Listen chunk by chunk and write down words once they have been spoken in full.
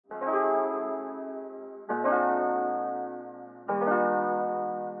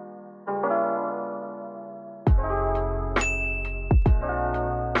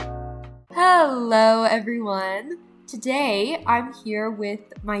everyone. Today, I'm here with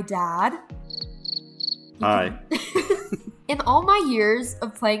my dad. Hi. In all my years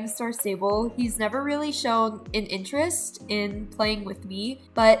of playing Star Stable, he's never really shown an interest in playing with me,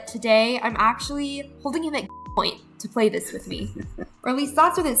 but today I'm actually holding him at point to play this with me. Or at least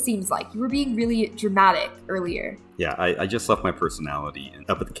that's what it seems like. You were being really dramatic earlier. Yeah, I just left my personality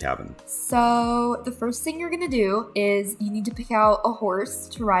up at the cabin. So the first thing you're gonna do is you need to pick out a horse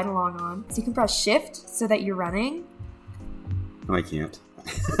to ride along on. So you can press shift so that you're running. No, I can't.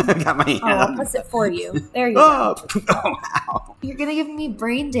 I got my hand. Oh, I'll press it for you. There you go. Oh, wow. You're gonna give me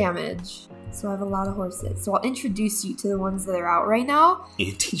brain damage. So I have a lot of horses. So I'll introduce you to the ones that are out right now.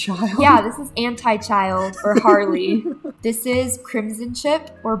 Anti-child? Yeah, this is Anti-Child or Harley. This is Crimson Chip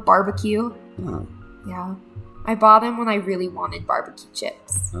or Barbecue. Oh. Yeah. I bought him when I really wanted barbecue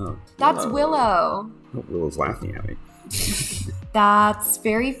chips. Oh. That's Willow. Oh, Willow's laughing at me. That's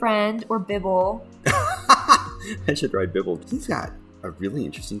Fairy Friend or Bibble. I should ride Bibble. He's got a really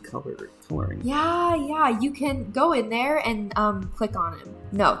interesting coloring. Yeah. You can go in there and click on him.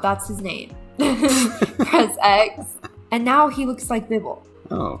 No, that's his name. Press X. And now he looks like Bibble.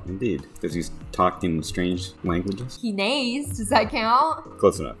 Oh, indeed. Because he's talking in strange languages? He neighs. Does that count?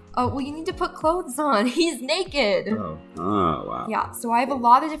 Close enough. Oh, well, you need to put clothes on. He's naked. Oh, wow. Yeah, so I have a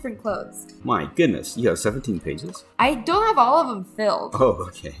lot of different clothes. My goodness, you have 17 pages? I don't have all of them filled. Oh,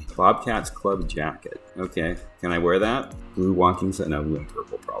 okay. Bobcat's Club Jacket. Okay. Can I wear that? Blue walking set? No, blue and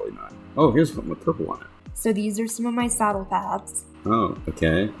purple, probably not. Oh, here's something with purple on it. So these are some of my saddle pads. Oh,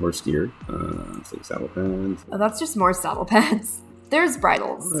 okay. Horse gear. Let's see, saddle pads. Oh, that's just more saddle pads. There's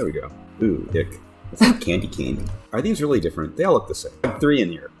bridles. Oh, there we go. Ooh, dick. It's like candy. Are these really different? They all look the same. I have 3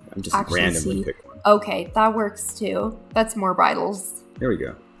 in here. I'm just randomly pick one. Okay, that works too. That's more bridles. There we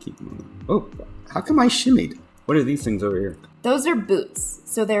go. Keep them on. Oh, how come I shimmied? What are these things over here? Those are boots.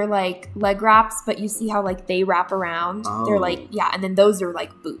 So they're like leg wraps, but you see how like they wrap around? Oh. They're like, yeah, and then those are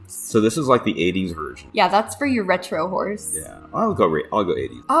like boots. So this is like the 80s version. Yeah, that's for your retro horse. Yeah, I'll go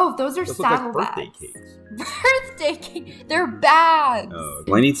 80s. Oh, those are Those saddle look like bags. birthday cakes. Birthday cake. They're bags. Oh,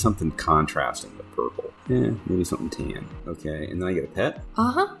 well, I need something contrasting with purple. Yeah, maybe something tan. Okay, and then I get a pet?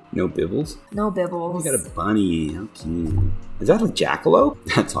 Uh-huh. No bibbles? No Oh, bibbles. you got a bunny. How cute. Is that a jackalope?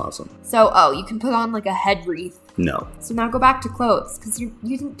 That's awesome. So, you can put on like a head wreath. No. So now go back to clothes because you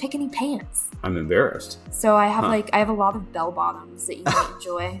didn't pick any pants. I'm embarrassed. So I have I have a lot of bell bottoms that you might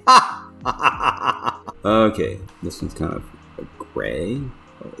enjoy. Okay, this one's kind of a gray.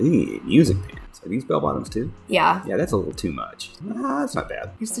 Oh, I think you need music pants. Are these bell bottoms too? Yeah. Yeah, that's a little too much. That's not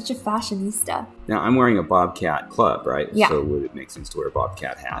bad. You're such a fashionista. Now, I'm wearing a Bobcat club, right? Yeah. So would it make sense to wear a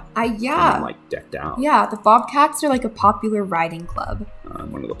Bobcat hat? Yeah. And I'm like decked out. Yeah, the Bobcats are like a popular riding club.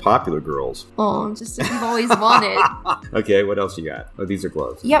 I'm one of the popular girls. Oh, just as you've always wanted. Okay, what else you got? Oh, these are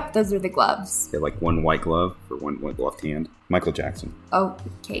gloves. Yep, those are the gloves. They have like one white glove for one left hand. Michael Jackson. Oh,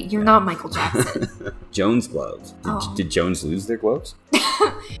 okay, you're not Michael Jackson. Jones gloves. Did Jones lose their gloves?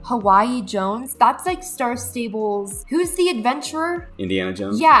 Hawaii Jones? That's like Star Stable's... Who's the adventurer? Indiana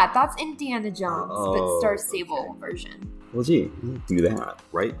Jones? Yeah, that's Indiana Jones, but Oh, Star Stable version. Well, gee, do that,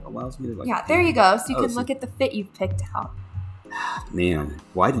 right? Allows me to like... Yeah, there you go. So you can so- look at the fit you've picked out. Man,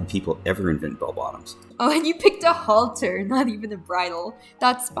 why did people ever invent bell bottoms? Oh, and you picked a halter, not even a bridle.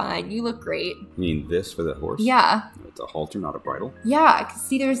 That's fine. You look great. You mean this for the horse? Yeah. It's a halter, not a bridle? Yeah, because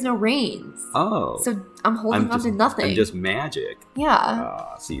see, there's no reins. Oh. So I'm holding on to nothing. I'm just magic.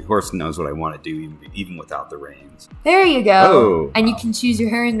 Yeah. See, horse knows what I want to do even without the reins. There you go. Oh. And you can choose your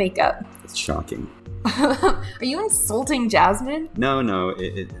hair and makeup. It's shocking. Are you insulting Jasmine? No,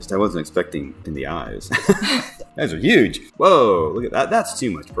 I wasn't expecting in the eyes. Those are huge. Whoa, look at that. That's too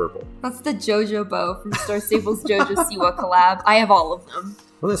much purple. That's the JoJo bow from Star Stable's JoJo Siwa collab. I have all of them.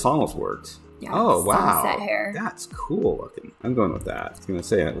 Well, this almost works. Yeah, Oh, wow. sunset hair. That's cool looking. I'm going with that. I was going to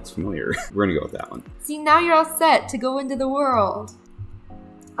say it looks familiar. We're going to go with that one. See, now you're all set to go into the world.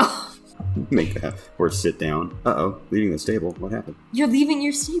 Make the horse sit down. Uh-oh, leaving the stable. What happened? You're leaving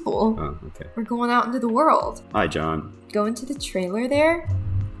your stable. Oh, okay. We're going out into the world. Hi, John. Go into the trailer there.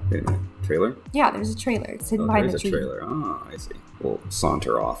 Wait a minute. Trailer? Yeah, there's a trailer. It's hidden behind the there's a tree. trailer. Oh, I see. We'll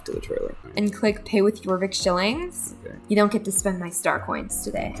saunter off to the trailer. And click pay with Jorvik shillings. Okay. You don't get to spend my star coins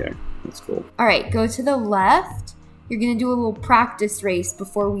today. Okay, that's cool. All right, go to the left. You're going to do a little practice race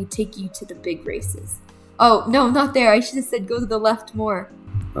before we take you to the big races. Oh, no, not there. I should have said go to the left more.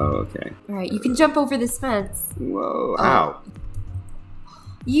 Oh, okay. All right, you can jump over this fence. Whoa, ow.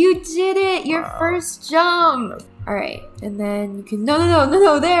 You did it! Your first jump! All right, and then you can...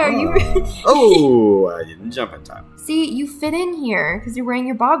 No, there! Oh, I didn't jump in time. See, you fit in here because you're wearing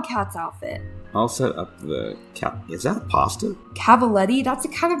your Bobcats outfit. I'll set up the cap. Is that pasta? Cavaletti? That's a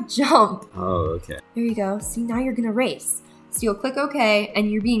kind of jump. Oh, okay. There you go. See, now you're gonna race. So you'll click OK, and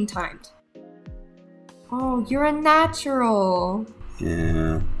you're being timed. Oh, you're a natural.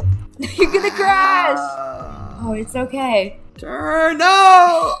 Yeah. You're gonna crash. Oh, it's okay. Turn!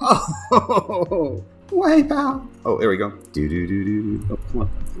 No! Oh, wipe out. Oh, there we go. Do do do do. Oh, come on.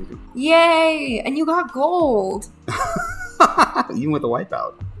 There we go. Yay! And you got gold. Even with the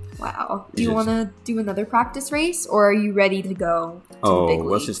wipeout. Wow. Do you want to do another practice race, or are you ready to go to the big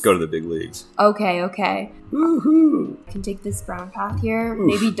leagues? Let's just go to the big leagues. Okay, okay. Woohoo! You can take this brown path here. Oof.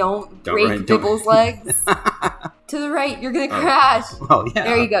 Maybe don't break Bibble's legs. To the right, you're going to crash. Well, yeah.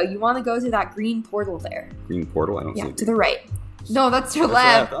 There you go. You want to go to that green portal there. Green portal? I don't see it. Yeah, to the right. No, that's your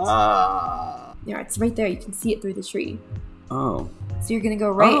left. Ah. Yeah, it's right there. You can see it through the tree. Oh. So you're going to go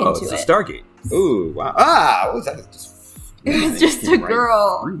right into it. Oh, it's a Stargate. Ooh, wow. Ah, what was that? It was just a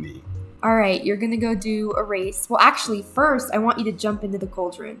girl. All right, you're going to go do a race. Well, actually, first, I want you to jump into the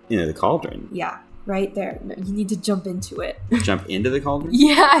cauldron. Into the cauldron? Yeah, right there. No, you need to jump into it. Jump into the cauldron?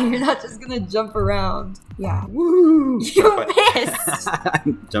 Yeah, you're not just going to jump around. Yeah. Woo! You missed!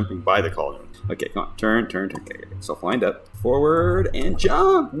 I'm jumping by the cauldron. Okay, come on. Turn. Okay, self lined up. Forward and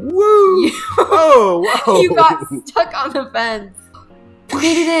jump. Woo! Whoa, whoa! You got stuck on the fence. You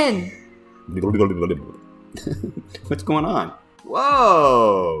made it in. What's going on?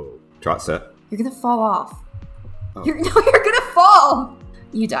 Whoa! Trot set. You're gonna fall off. Oh. You're gonna fall.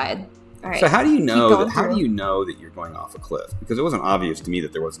 You died. All right. So how do you know that you're going off a cliff? Because it wasn't obvious to me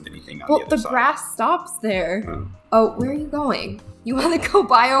that there wasn't anything on the other side. Well, the grass stops there. Oh, where are you going? You want to go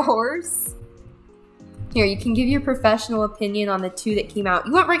buy a horse? Here, you can give your professional opinion on the two that came out.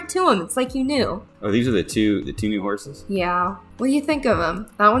 You went right to them. It's like you knew. Oh, these are the two new horses? Yeah. What do you think of them?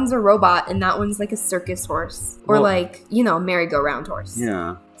 That one's a robot, and that one's like a circus horse. Or merry-go-round horse.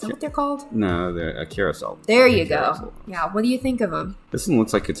 Yeah. Is that what they're called? No, they're a carousel. There you go. Yeah, what do you think of them? This one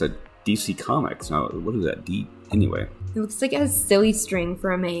looks like it's a DC Comics. No, what is that? Anyway. It looks like it has silly string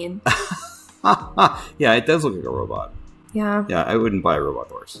for a mane. Yeah, it does look like a robot. Yeah. Yeah, I wouldn't buy a robot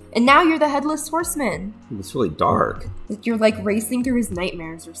horse. And now you're the Headless Horseman. It's really dark. You're like racing through his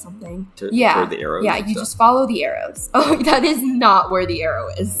nightmares or something. Toward the arrows? Yeah, you just follow the arrows. Oh, that is not where the arrow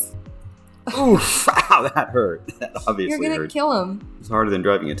is. Oof! Wow, that hurt. That obviously You're gonna kill him. It's harder than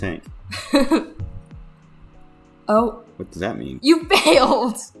driving a tank. Oh. What does that mean? You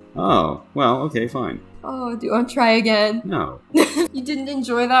failed! Oh, well, okay, fine. Oh, do you want to try again? No. You didn't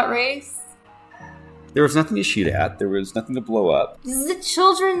enjoy that race? There was nothing to shoot at. There was nothing to blow up. This is a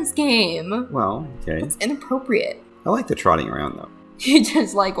children's game. Well, okay. It's inappropriate. I like the trotting around, though. You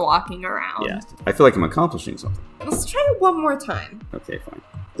just like walking around. Yeah. I feel like I'm accomplishing something. Let's try it one more time. Okay, fine.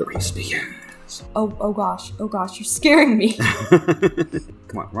 The race begins. Oh gosh. Oh gosh, you're scaring me.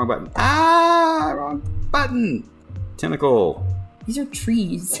 Come on, wrong button. Ah, wrong button. Tentacle. These are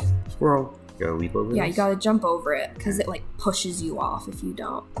trees. Squirrel. You gotta leap over Yeah, you gotta jump over it, because it like pushes you off if you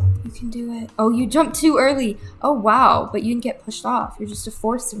don't. You can do it. Oh, you jumped too early. Oh, wow, but you didn't get pushed off. You're just a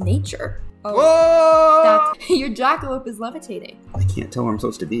force of nature. Oh, whoa! Your jackalope is levitating. I can't tell where I'm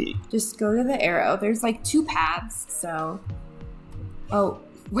supposed to be. Just go to the arrow. There's like 2 paths, so... Oh,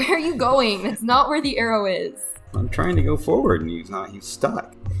 where are you going? That's not where the arrow is. I'm trying to go forward, and he's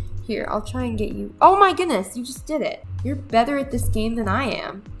stuck. Here, I'll try and get you. Oh my goodness, you just did it. You're better at this game than I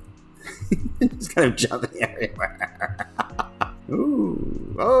am. Just kind of jumping everywhere.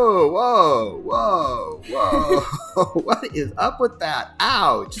 Ooh. Oh, whoa. What is up with that?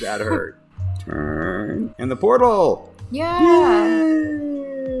 Ouch, that hurt. Turn. And the portal. Yeah.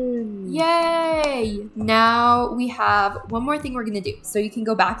 Yay. Now we have one more thing we're going to do. So you can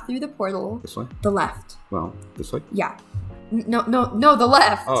go back through the portal. This way? The left. Well, this way? Yeah. No, the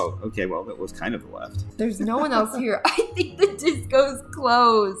left. Oh, okay, well, that was kind of the left. There's no one else here. I think the disco's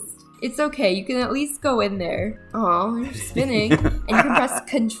closed. It's okay, you can at least go in there. Oh, you're spinning. And you can press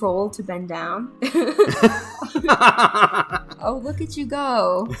control to bend down. Oh, look at you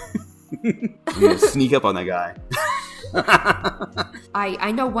go. I'm gonna sneak up on that guy.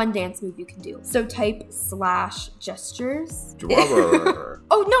 I know one dance move you can do. So type /gestures. Drummer.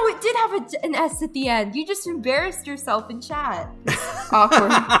 Oh no, it did have an S at the end. You just embarrassed yourself in chat.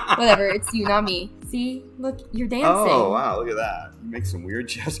 Awkward. Whatever, it's you, not me. See? Look, you're dancing. Oh, wow, look at that. You make some weird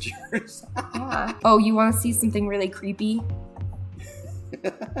gestures. Yeah. Oh, you want to see something really creepy?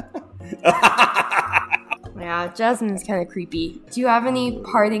 Yeah, Jasmine's kind of creepy. Do you have any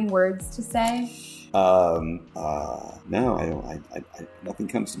parting words to say? No, I don't. Nothing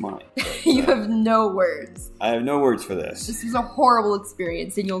comes to mind. But, You have no words. I have no words for this. This was a horrible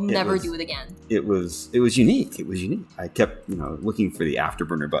experience, and you'll never do it again. It was unique. It was unique. I kept, looking for the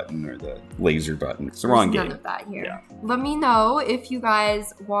afterburner button or the laser button. It's the wrong game. None of that here. Yeah. Let me know if you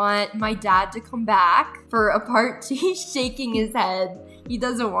guys want my dad to come back for a part 2. He's shaking his head. He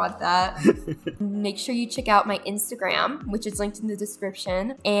doesn't want that. Make sure you check out my Instagram, which is linked in the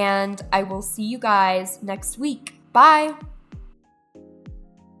description. And I will see you guys next week. Bye.